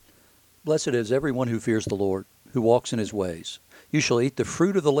Blessed is everyone who fears the Lord, who walks in his ways. You shall eat the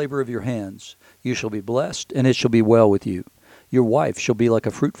fruit of the labor of your hands. You shall be blessed, and it shall be well with you. Your wife shall be like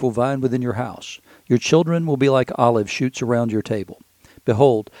a fruitful vine within your house. Your children will be like olive shoots around your table.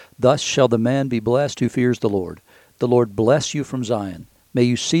 Behold, thus shall the man be blessed who fears the Lord. The Lord bless you from Zion. May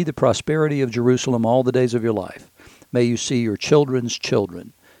you see the prosperity of Jerusalem all the days of your life. May you see your children's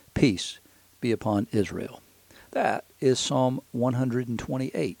children. Peace be upon Israel. That is Psalm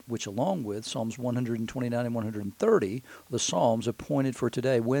 128, which along with Psalms 129 and 130 are the Psalms appointed for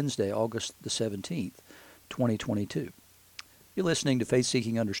today, Wednesday, August the 17th, 2022. You're listening to Faith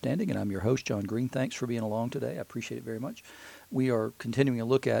Seeking Understanding, and I'm your host, John Green. Thanks for being along today. I appreciate it very much. We are continuing a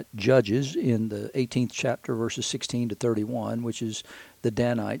look at Judges in the 18th chapter, verses 16 to 31, which is the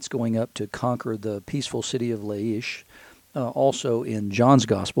Danites going up to conquer the peaceful city of Laish. Also in John's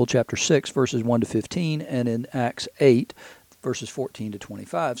Gospel, chapter 6, verses 1 to 15, and in Acts 8, verses 14 to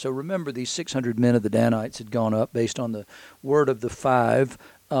 25. So remember, these 600 men of the Danites had gone up based on the word of the five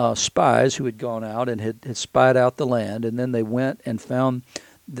spies who had gone out and had spied out the land, and then they went and found,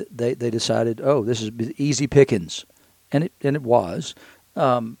 they decided, oh, this is easy pickings, and it was.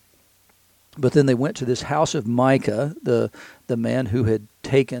 But then they went to this house of Micah, the man who had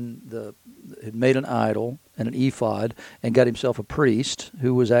had made an idol and an ephod and got himself a priest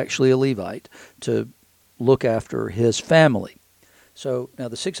who was actually a Levite to look after his family. So now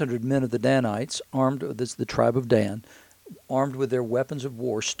the 600 men of the Danites, armed, this is the tribe of Dan, armed with their weapons of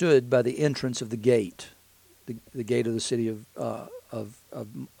war, stood by the entrance of the gate, the gate of the city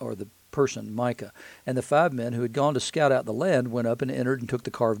or the person, Micah. And the 5 men who had gone to scout out the land went up and entered and took the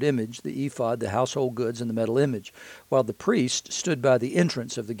carved image, the ephod, the household goods, and the metal image, while the priest stood by the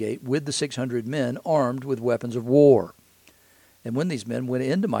entrance of the gate with the 600 men armed with weapons of war. And when these men went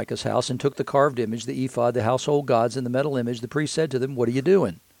into Micah's house and took the carved image, the ephod, the household gods, and the metal image, the priest said to them, "What are you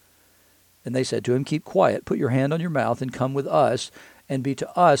doing?" And they said to him, "Keep quiet, put your hand on your mouth, and come with us, and be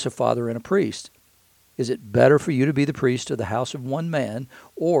to us a father and a priest. Is it better for you to be the priest of the house of one man,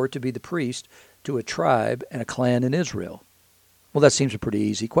 or to be the priest to a tribe and a clan in Israel?" Well, that seems a pretty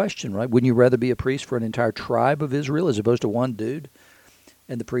easy question, right? Wouldn't you rather be a priest for an entire tribe of Israel as opposed to one dude?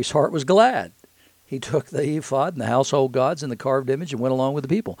 And the priest's heart was glad. He took the ephod and the household gods and the carved image and went along with the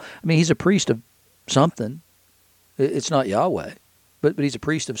people. I mean, he's a priest of something. It's not Yahweh, but he's a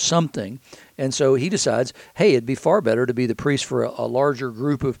priest of something. And so he decides, hey, it'd be far better to be the priest for a larger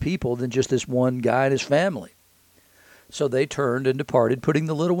group of people than just this one guy and his family. So they turned and departed, putting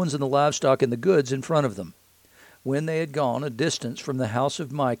the little ones and the livestock and the goods in front of them. When they had gone a distance from the house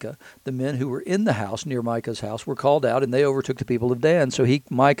of Micah, the men who were in the house near Micah's house were called out, and they overtook the people of Dan. So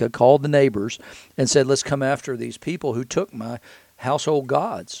Micah called the neighbors and said, "Let's come after these people who took my household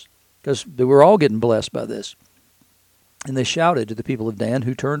gods," because they were all getting blessed by this. And they shouted to the people of Dan,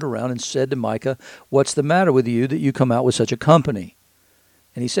 who turned around and said to Micah, "What's the matter with you that you come out with such a company?"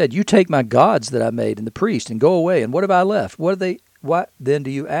 And he said, "You take my gods that I made and the priest and go away, and what have I left? What then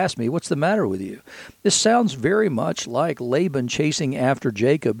do you ask me? What's the matter with you?" This sounds very much like Laban chasing after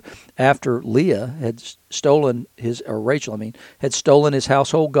Jacob after Leah had stolen had stolen his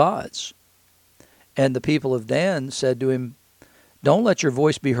household gods. And the people of Dan said to him, "Don't let your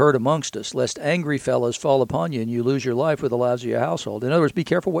voice be heard amongst us, lest angry fellows fall upon you and you lose your life with the lives of your household." In other words, be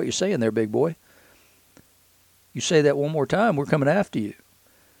careful what you're saying there, big boy. You say that one more time, we're coming after you.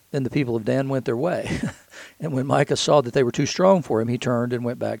 Then the people of Dan went their way. And when Micah saw that they were too strong for him, he turned and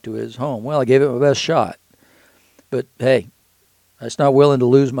went back to his home. Well, I gave it my best shot. But hey, I was not willing to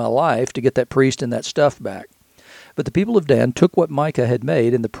lose my life to get that priest and that stuff back. But the people of Dan took what Micah had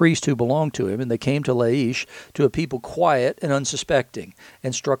made and the priest who belonged to him, and they came to Laish, to a people quiet and unsuspecting,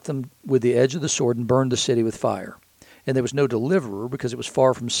 and struck them with the edge of the sword and burned the city with fire. And there was no deliverer because it was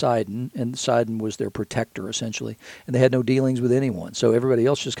far from Sidon, and Sidon was their protector, essentially. And they had no dealings with anyone. So everybody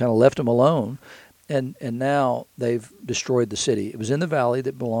else just kind of left them alone. And now they've destroyed the city. It was in the valley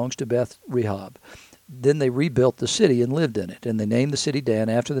that belongs to Beth Rehob. Then they rebuilt the city and lived in it. And they named the city Dan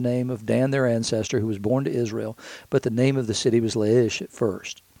after the name of Dan, their ancestor, who was born to Israel. But the name of the city was Laish at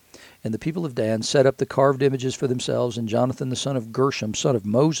first. And the people of Dan set up the carved images for themselves, and Jonathan, the son of Gershom, son of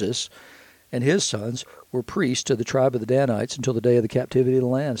Moses, and his sons were priests to the tribe of the Danites until the day of the captivity of the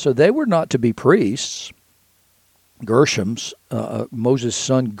land. So they were not to be priests. Moses'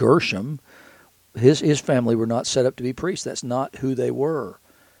 son Gershom, his family were not set up to be priests. That's not who they were.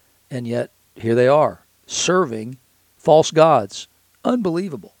 And yet, here they are, serving false gods.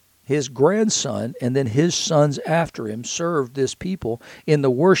 Unbelievable. His grandson and then his sons after him served this people in the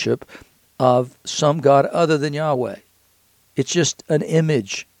worship of some god other than Yahweh. It's just an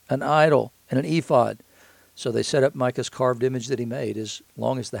image, an idol, and an ephod. So they set up Micah's carved image that he made as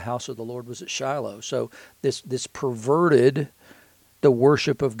long as the house of the Lord was at Shiloh. So this perverted the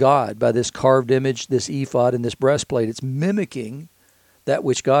worship of God by this carved image, this ephod, and this breastplate. It's mimicking that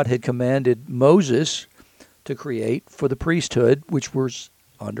which God had commanded Moses to create for the priesthood, which was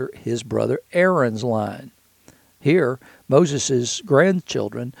under his brother Aaron's line. Here, Moses'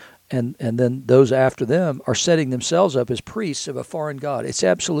 grandchildren and then those after them are setting themselves up as priests of a foreign god. It's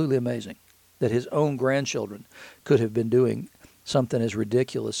absolutely amazing that his own grandchildren could have been doing something as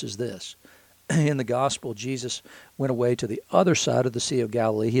ridiculous as this. In the gospel, Jesus went away to the other side of the Sea of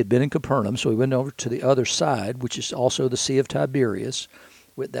Galilee. He had been in Capernaum, so he went over to the other side, which is also the Sea of Tiberias.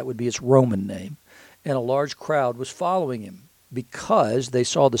 That would be its Roman name. And a large crowd was following him because they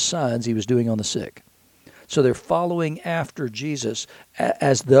saw the signs he was doing on the sick. So they're following after Jesus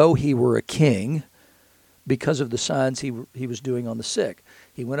as though he were a king because of the signs he was doing on the sick.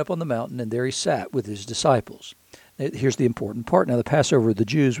 He went up on the mountain, and there he sat with his disciples. Here's the important part. Now, the Passover of the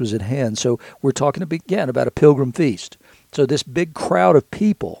Jews was at hand, so we're talking again about a pilgrim feast. So this big crowd of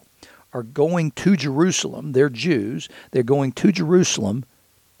people are going to Jerusalem. They're Jews. They're going to Jerusalem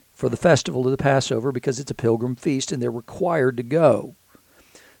for the festival of the Passover because it's a pilgrim feast, and they're required to go.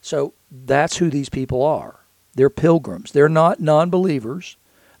 So that's who these people are. They're pilgrims. They're not non-believers.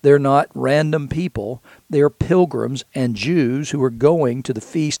 They're not random people. They're pilgrims and Jews who are going to the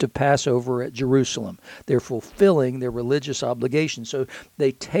feast of Passover at Jerusalem. They're fulfilling their religious obligations. So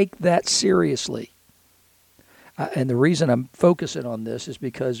they take that seriously. And the reason I'm focusing on this is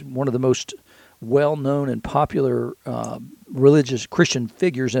because one of the most well-known and popular religious Christian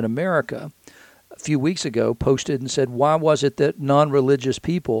figures in America a few weeks ago posted and said, why was it that non-religious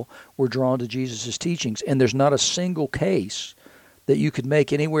people were drawn to Jesus' teachings? And there's not a single case that you could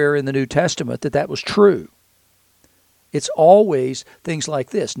make anywhere in the New Testament that was true. It's always things like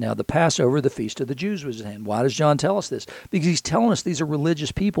this. Now, the Passover, the Feast of the Jews was at hand. Why does John tell us this? Because he's telling us these are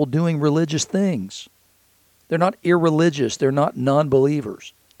religious people doing religious things. They're not irreligious. They're not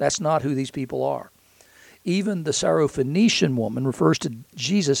non-believers. That's not who these people are. Even the Syrophoenician woman refers to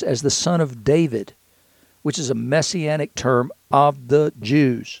Jesus as the son of David, which is a messianic term of the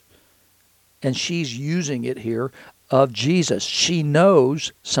Jews. And she's using it here of Jesus. She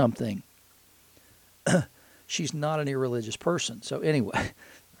knows something. She's not an irreligious person. So anyway,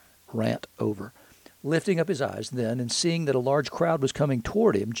 rant over. Lifting up his eyes then and seeing that a large crowd was coming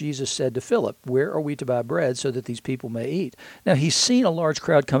toward him, Jesus said to Philip, where are we to buy bread so that these people may eat? Now he's seen a large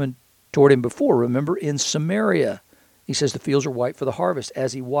crowd coming toward him before, remember, in Samaria. He says the fields are white for the harvest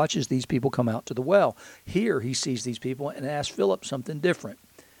as he watches these people come out to the well. Here he sees these people and asks Philip something different.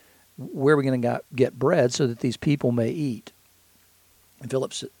 Where are we going to get bread so that these people may eat? And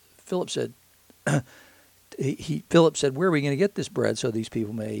Philip said, where are we going to get this bread so these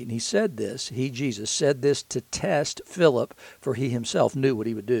people may eat? And he said this, Jesus, said this to test Philip, for he himself knew what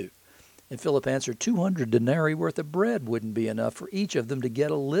he would do. And Philip answered, 200 denarii worth of bread wouldn't be enough for each of them to get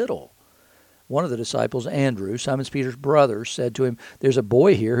a little. One of the disciples, Andrew, Simon Peter's brother, said to him, there's a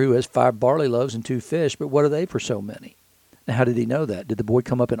boy here who has 5 barley loaves and 2 fish, but what are they for so many? Now, how did he know that? Did the boy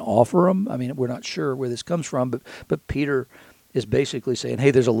come up and offer them? I mean, we're not sure where this comes from, but Peter is basically saying,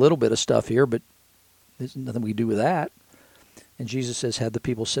 hey, there's a little bit of stuff here, but there's nothing we can do with that. And Jesus says, have the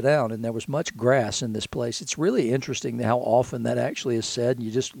people sit down. And there was much grass in this place. It's really interesting how often that actually is said, and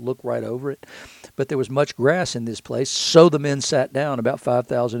you just look right over it. But there was much grass in this place, so the men sat down, about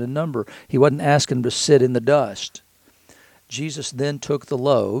 5,000 in number. He wasn't asking them to sit in the dust. Jesus then took the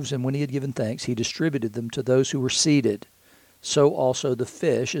loaves, and when he had given thanks, he distributed them to those who were seated. So also the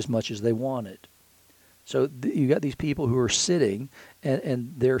fish, as much as they wanted. So you got these people who are sitting,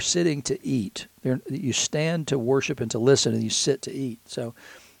 and they're sitting to eat. You stand to worship and to listen, and you sit to eat. So,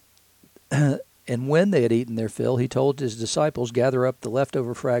 and when they had eaten their fill, he told his disciples, gather up the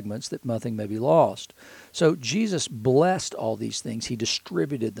leftover fragments that nothing may be lost. So Jesus blessed all these things. He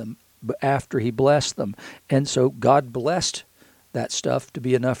distributed them after he blessed them. And so God blessed that stuff to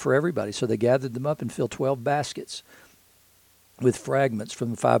be enough for everybody. So they gathered them up and filled 12 baskets with fragments from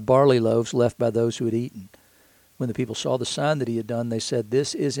the 5 barley loaves left by those who had eaten. When the people saw the sign that he had done, they said,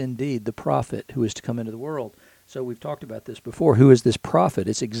 this is indeed the prophet who is to come into the world. So we've talked about this before. Who is this prophet?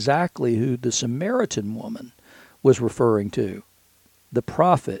 It's exactly who the Samaritan woman was referring to. The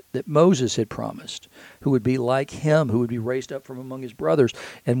prophet that Moses had promised, who would be like him, who would be raised up from among his brothers.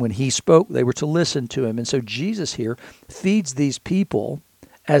 And when he spoke, they were to listen to him. And so Jesus here feeds these people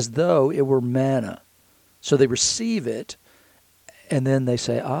as though it were manna. So they receive it, and then they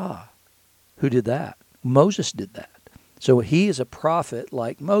say, who did that? Moses did that. So he is a prophet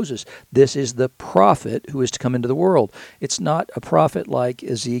like Moses. This is the prophet who is to come into the world. It's not a prophet like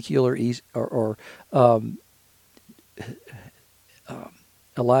Ezekiel or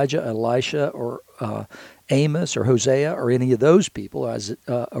Elijah, Elisha, or Amos, or Hosea, or any of those people,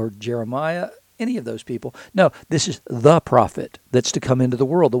 or Jeremiah, any of those people. No, this is the prophet that's to come into the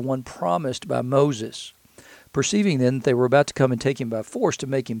world, the one promised by Moses. Perceiving then that they were about to come and take him by force to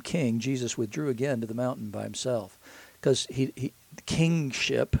make him king, Jesus withdrew again to the mountain by himself. Because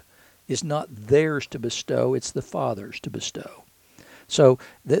kingship is not theirs to bestow, it's the Father's to bestow. So,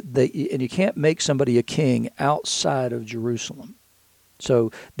 and you can't make somebody a king outside of Jerusalem.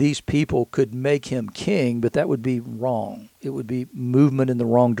 So these people could make him king, but that would be wrong. It would be movement in the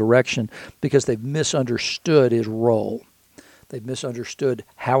wrong direction because they've misunderstood his role. They've misunderstood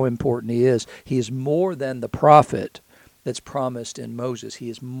how important he is. He is more than the prophet that's promised in Moses. He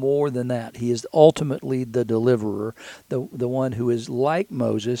is more than that. He is ultimately the deliverer, the one who is like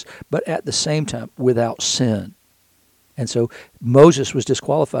Moses, but at the same time without sin. And so Moses was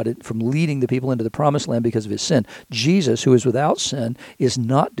disqualified from leading the people into the promised land because of his sin. Jesus, who is without sin, is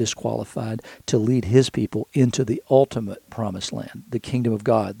not disqualified to lead his people into the ultimate promised land, the kingdom of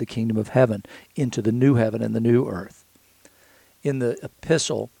God, the kingdom of heaven, into the new heaven and the new earth. In the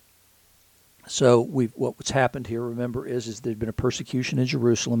epistle, so what's happened here, remember, is there's been a persecution in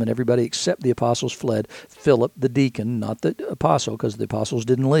Jerusalem, and everybody except the apostles fled. Philip, the deacon, not the apostle, because the apostles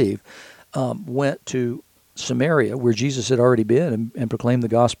didn't leave, went to Samaria, where Jesus had already been, and proclaimed the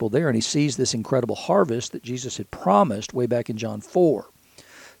gospel there, and he sees this incredible harvest that Jesus had promised way back in John 4.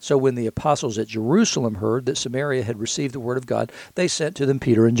 So when the apostles at Jerusalem heard that Samaria had received the word of God, they sent to them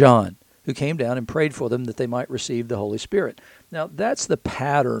Peter and John, who came down and prayed for them that they might receive the Holy Spirit. Now, that's the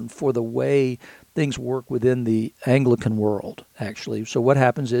pattern for the way things work within the Anglican world, actually. So what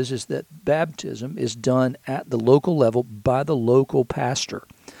happens is that baptism is done at the local level by the local pastor.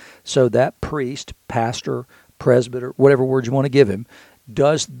 So that priest, pastor, presbyter, whatever word you want to give him,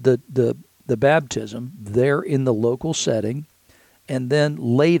 does the baptism there in the local setting, and then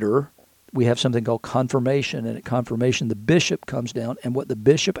later we have something called confirmation, and at confirmation the bishop comes down, and what the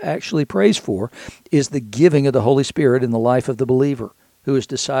bishop actually prays for is the giving of the Holy Spirit in the life of the believer, who has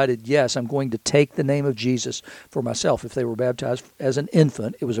decided, yes, I'm going to take the name of Jesus for myself. If they were baptized as an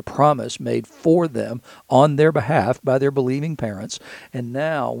infant, it was a promise made for them on their behalf by their believing parents. And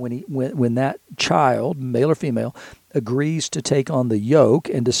now when that child, male or female, agrees to take on the yoke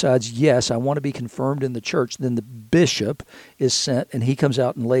and decides, yes, I want to be confirmed in the church, then the bishop is sent, and he comes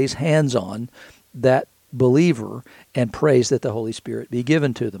out and lays hands on that believer and prays that the Holy Spirit be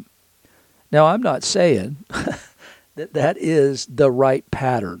given to them. Now, I'm not saying that is the right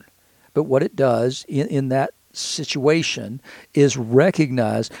pattern. But what it does in that situation is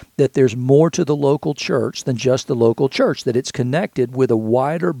recognize that there's more to the local church than just the local church, that it's connected with a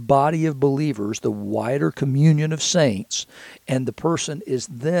wider body of believers, the wider communion of saints, and the person is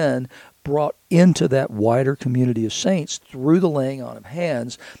then brought into that wider community of saints through the laying on of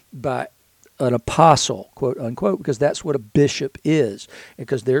hands by an apostle, quote unquote, because that's what a bishop is,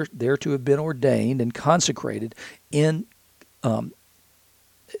 because they're to have been ordained and consecrated in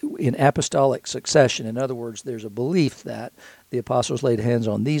apostolic succession. In other words, there's a belief that the apostles laid hands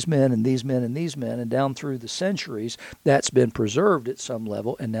on these men and these men and these men, and down through the centuries, that's been preserved at some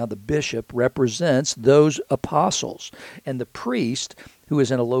level, and now the bishop represents those apostles. And the priest, who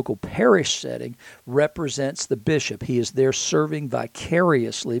is in a local parish setting, represents the bishop. He is there serving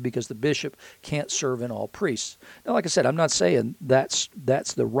vicariously because the bishop can't serve in all priests. Now, like I said, I'm not saying that's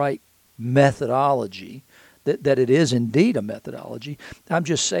the right methodology, that it is indeed a methodology. I'm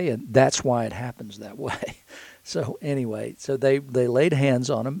just saying that's why it happens that way. So anyway, so they laid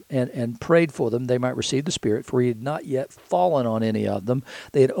hands on them and prayed for them they might receive the Spirit, for he had not yet fallen on any of them.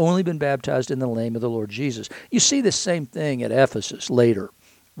 They had only been baptized in the name of the Lord Jesus. You see the same thing at Ephesus later.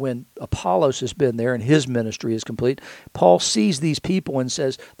 When Apollos has been there and his ministry is complete, Paul sees these people and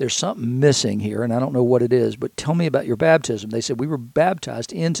says, there's something missing here, and I don't know what it is, but tell me about your baptism. They said, we were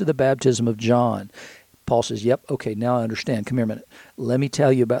baptized into the baptism of John. Paul says, yep, okay, now I understand. Come here a minute. Let me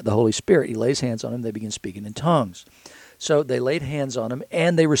tell you about the Holy Spirit. He lays hands on them. They begin speaking in tongues. So they laid hands on them,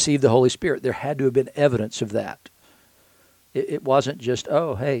 and they received the Holy Spirit. There had to have been evidence of that. It wasn't just,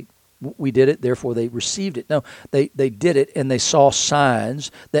 oh, hey, we did it, therefore they received it. No, they did it, and they saw signs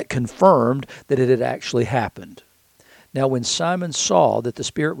that confirmed that it had actually happened. Now, when Simon saw that the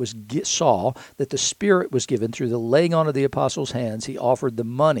Spirit was given through the laying on of the apostles' hands, he offered them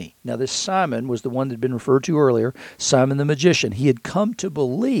money. Now, this Simon was the one that had been referred to earlier, Simon the magician. He had come to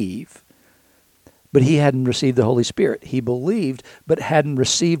believe, but he hadn't received the Holy Spirit. He believed, but hadn't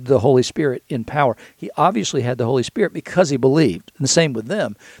received the Holy Spirit in power. He obviously had the Holy Spirit because he believed, and the same with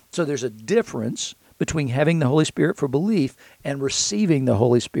them. So there's a difference between having the Holy Spirit for belief and receiving the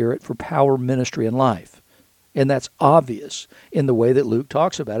Holy Spirit for power, ministry, and life. And that's obvious in the way that Luke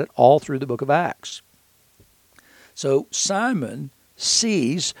talks about it all through the book of Acts. So Simon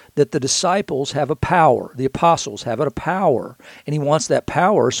sees that the disciples have a power, the apostles have a power, and he wants that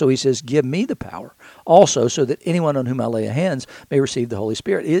power, so he says, give me the power also, so that anyone on whom I lay hands may receive the Holy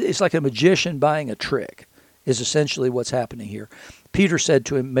Spirit. It's like a magician buying a trick, is essentially what's happening here. Peter said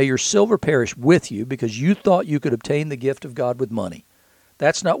to him, may your silver perish with you, because you thought you could obtain the gift of God with money.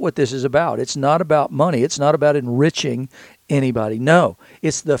 That's not what this is about. It's not about money. It's not about enriching anybody. No,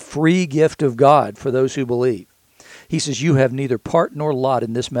 it's the free gift of God for those who believe. He says, you have neither part nor lot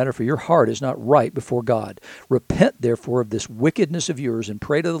in this matter, for your heart is not right before God. Repent, therefore, of this wickedness of yours, and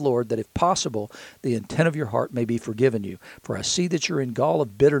pray to the Lord that, if possible, the intent of your heart may be forgiven you. For I see that you're in gall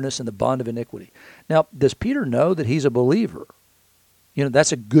of bitterness and the bond of iniquity. Now, does Peter know that he's a believer? You know,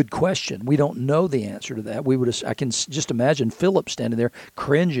 that's a good question. We don't know the answer to that. I can just imagine Philip standing there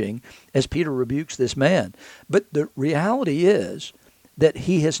cringing as Peter rebukes this man. But the reality is that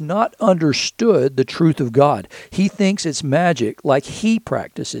he has not understood the truth of God. He thinks it's magic, like he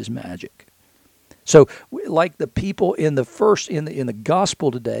practices magic. So, like the people in the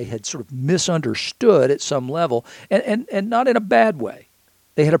gospel today had sort of misunderstood at some level, and not in a bad way.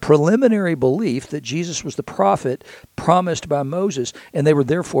 They had a preliminary belief that Jesus was the prophet promised by Moses, and they were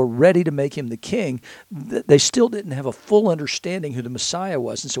therefore ready to make him the king. They still didn't have a full understanding who the Messiah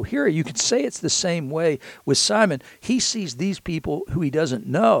was. And so here you could say it's the same way with Simon. He sees these people who he doesn't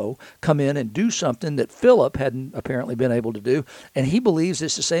know come in and do something that Philip hadn't apparently been able to do, and he believes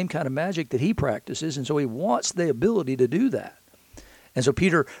it's the same kind of magic that he practices, and so he wants the ability to do that. And so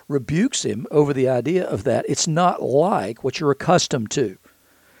Peter rebukes him over the idea of that. It's not like what you're accustomed to.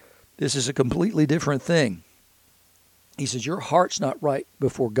 This is a completely different thing. He says, your heart's not right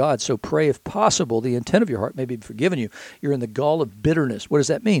before God, so pray, if possible, the intent of your heart may be forgiven you. You're in the gall of bitterness. What does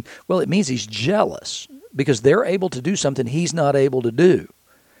that mean? Well, it means he's jealous because they're able to do something he's not able to do.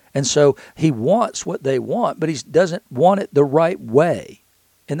 And so he wants what they want, but he doesn't want it the right way.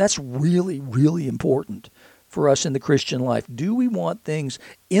 And that's really, really important for us in the Christian life. Do we want things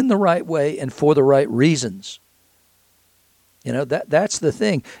in the right way and for the right reasons? You know, that's the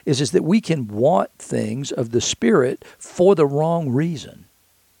thing, is that we can want things of the Spirit for the wrong reason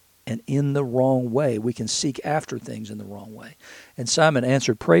and in the wrong way. We can seek after things in the wrong way. And Simon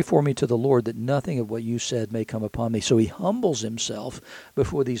answered, pray for me to the Lord that nothing of what you said may come upon me. So he humbles himself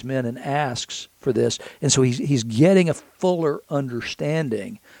before these men and asks for this. And so he's getting a fuller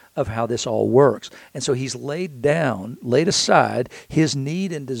understanding of how this all works. And so he's laid aside his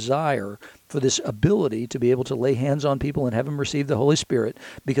need and desire for this ability to be able to lay hands on people and have them receive the Holy Spirit,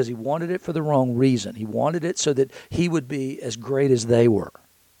 because he wanted it for the wrong reason. He wanted it so that he would be as great as they were.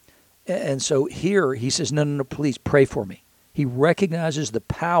 And so here he says, no, please pray for me. He recognizes the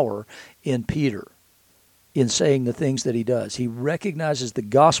power in Peter in saying the things that he does. He recognizes the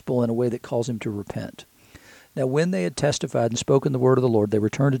gospel in a way that calls him to repent. Now, when they had testified and spoken the word of the Lord, they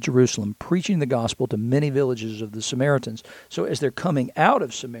returned to Jerusalem, preaching the gospel to many villages of the Samaritans. So as they're coming out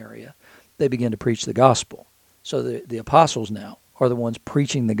of Samaria, they begin to preach the gospel. So the apostles now are the ones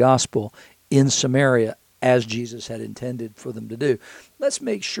preaching the gospel in Samaria as Jesus had intended for them to do. Let's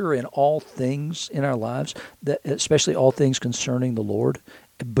make sure in all things in our lives, that especially all things concerning the Lord,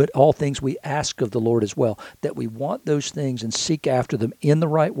 but all things we ask of the Lord as well, that we want those things and seek after them in the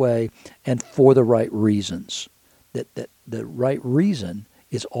right way and for the right reasons. That the right reason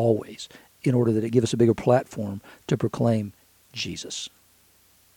is always in order that it gives us a bigger platform to proclaim Jesus.